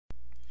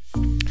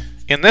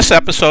In this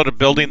episode of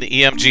Building the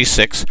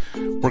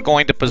EMG-6, we're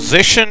going to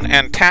position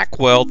and tack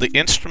weld the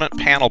instrument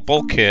panel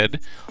bulkhead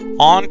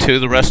onto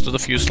the rest of the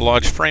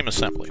fuselage frame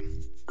assembly.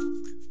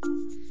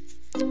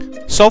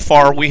 So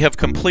far, we have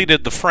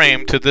completed the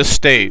frame to this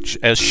stage,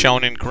 as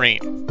shown in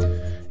green.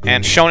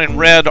 And shown in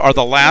red are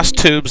the last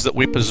tubes that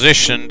we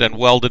positioned and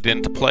welded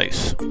into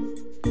place.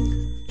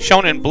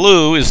 Shown in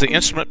blue is the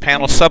instrument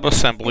panel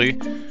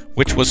subassembly,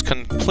 which was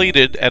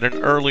completed at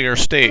an earlier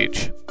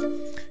stage.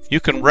 You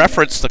can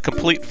reference the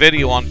complete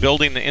video on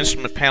building the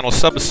instrument panel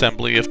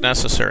subassembly if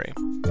necessary.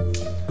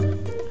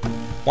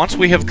 Once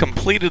we have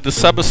completed the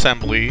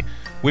subassembly,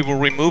 we will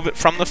remove it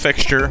from the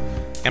fixture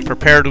and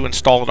prepare to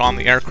install it on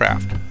the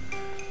aircraft.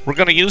 We're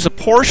going to use a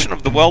portion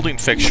of the welding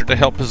fixture to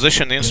help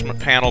position the instrument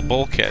panel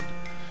bulkhead.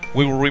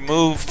 We will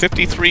remove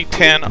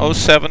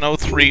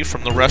 5310-0703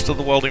 from the rest of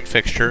the welding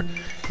fixture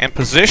and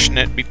position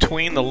it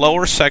between the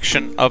lower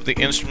section of the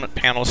instrument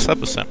panel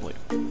subassembly.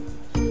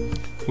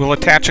 We'll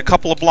attach a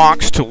couple of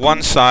blocks to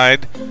one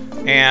side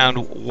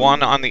and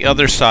one on the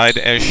other side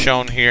as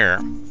shown here.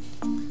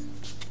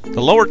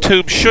 The lower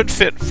tube should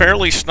fit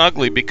fairly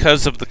snugly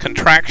because of the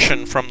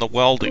contraction from the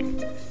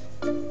welding.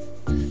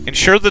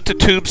 Ensure that the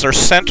tubes are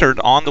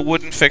centered on the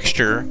wooden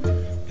fixture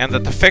and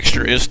that the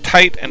fixture is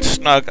tight and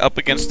snug up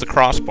against the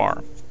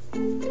crossbar.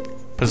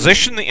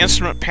 Position the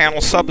instrument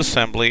panel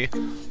subassembly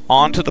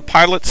onto the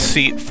pilot's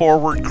seat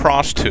forward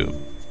cross tube.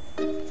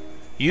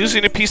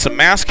 Using a piece of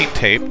masking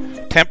tape,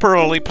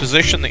 temporarily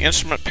position the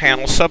instrument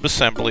panel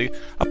subassembly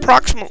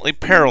approximately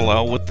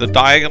parallel with the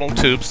diagonal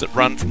tubes that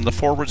run from the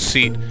forward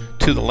seat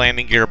to the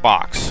landing gear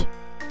box.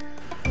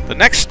 The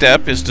next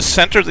step is to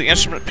center the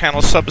instrument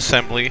panel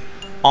subassembly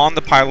on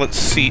the pilot's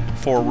seat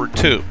forward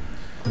tube.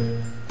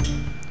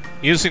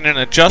 Using an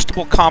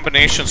adjustable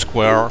combination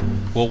square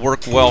will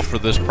work well for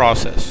this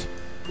process.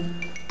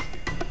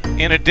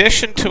 In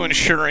addition to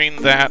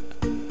ensuring that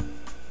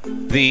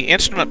the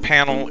instrument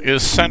panel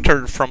is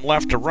centered from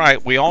left to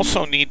right, we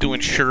also need to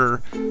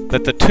ensure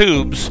that the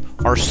tubes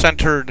are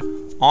centered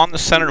on the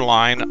center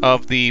line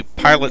of the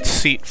pilot's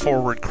seat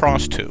forward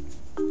cross tube.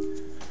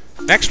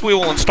 Next, we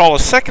will install a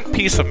second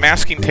piece of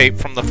masking tape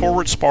from the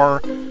forward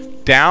spar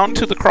down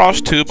to the cross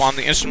tube on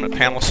the instrument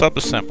panel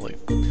subassembly.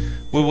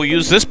 We will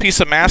use this piece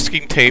of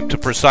masking tape to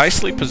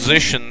precisely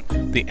position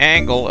the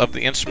angle of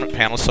the instrument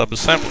panel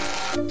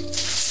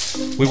subassembly.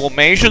 We will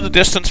measure the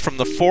distance from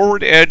the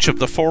forward edge of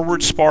the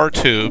forward spar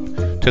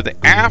tube to the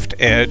aft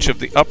edge of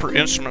the upper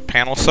instrument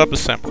panel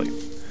subassembly.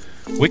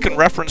 We can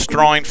reference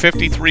drawing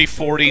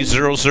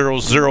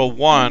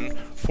 5340-0001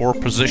 for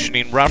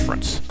positioning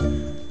reference.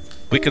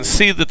 We can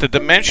see that the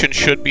dimension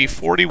should be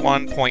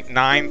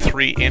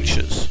 41.93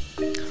 inches.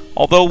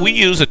 Although we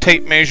use a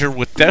tape measure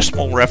with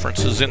decimal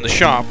references in the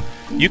shop,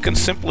 you can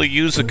simply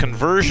use a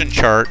conversion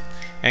chart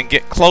and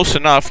get close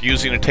enough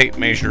using a tape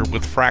measure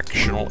with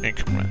fractional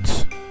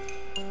increments.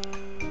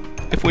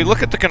 If we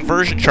look at the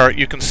conversion chart,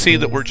 you can see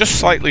that we're just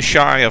slightly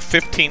shy of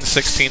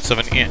 15/16 of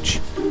an inch.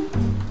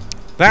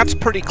 That's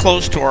pretty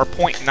close to our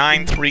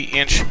 0.93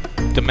 inch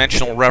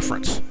dimensional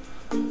reference.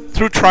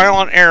 Through trial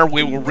and error,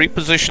 we will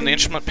reposition the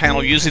instrument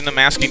panel using the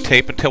masking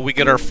tape until we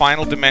get our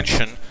final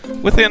dimension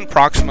within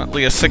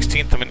approximately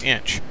 1/16 of an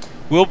inch.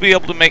 We'll be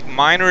able to make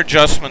minor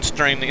adjustments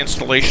during the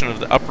installation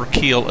of the upper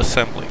keel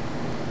assembly.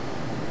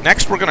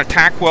 Next, we're going to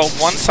tack weld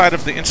one side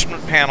of the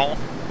instrument panel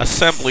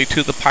assembly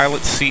to the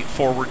pilot's seat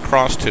forward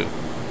cross tube.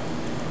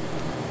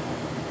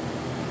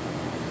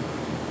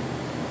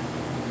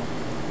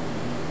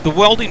 The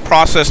welding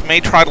process may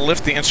try to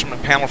lift the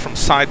instrument panel from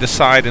side to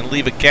side and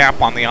leave a gap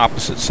on the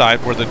opposite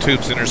side where the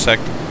tubes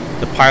intersect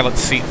the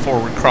pilot's seat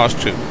forward cross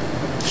tube.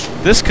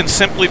 This can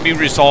simply be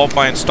resolved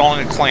by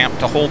installing a clamp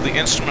to hold the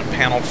instrument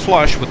panel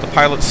flush with the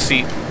pilot's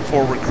seat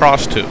forward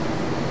cross tube.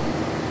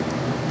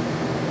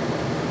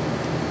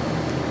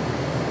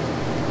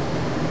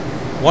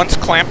 Once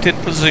clamped in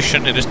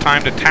position, it is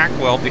time to tack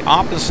weld the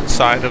opposite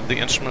side of the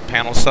instrument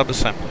panel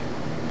subassembly.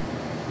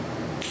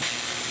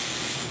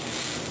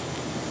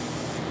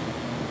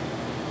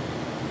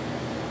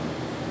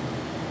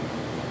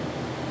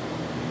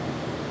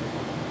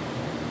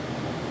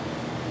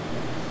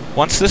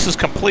 Once this is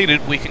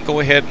completed, we can go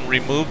ahead and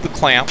remove the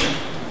clamp.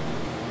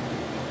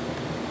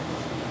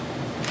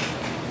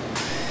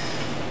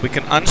 We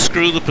can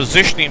unscrew the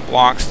positioning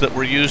blocks that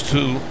were used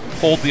to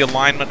hold the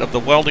alignment of the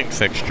welding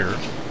fixture.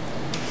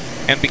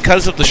 And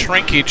because of the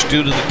shrinkage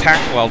due to the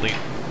tack welding,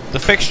 the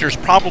fixture is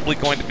probably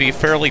going to be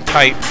fairly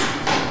tight,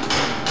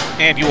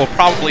 and you will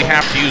probably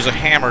have to use a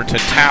hammer to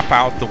tap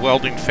out the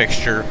welding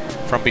fixture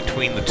from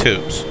between the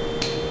tubes.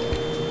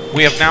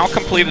 We have now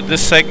completed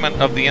this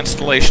segment of the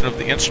installation of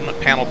the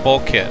instrument panel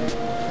bulkhead.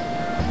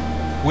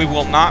 We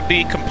will not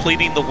be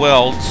completing the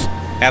welds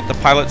at the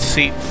pilot's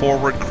seat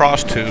forward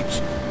cross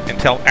tubes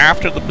until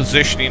after the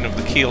positioning of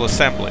the keel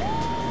assembly.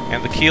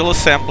 And the keel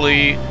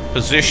assembly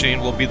positioning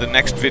will be the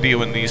next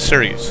video in these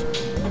series.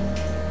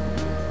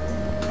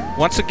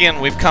 Once again,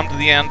 we've come to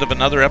the end of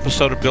another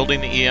episode of Building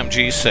the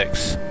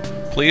EMG-6.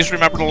 Please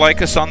remember to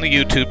like us on the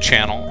YouTube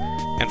channel,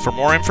 and for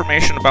more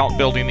information about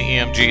building the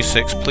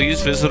EMG-6,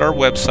 please visit our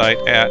website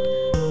at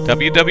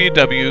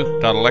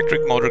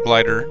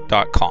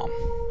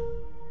www.electricmotorglider.com.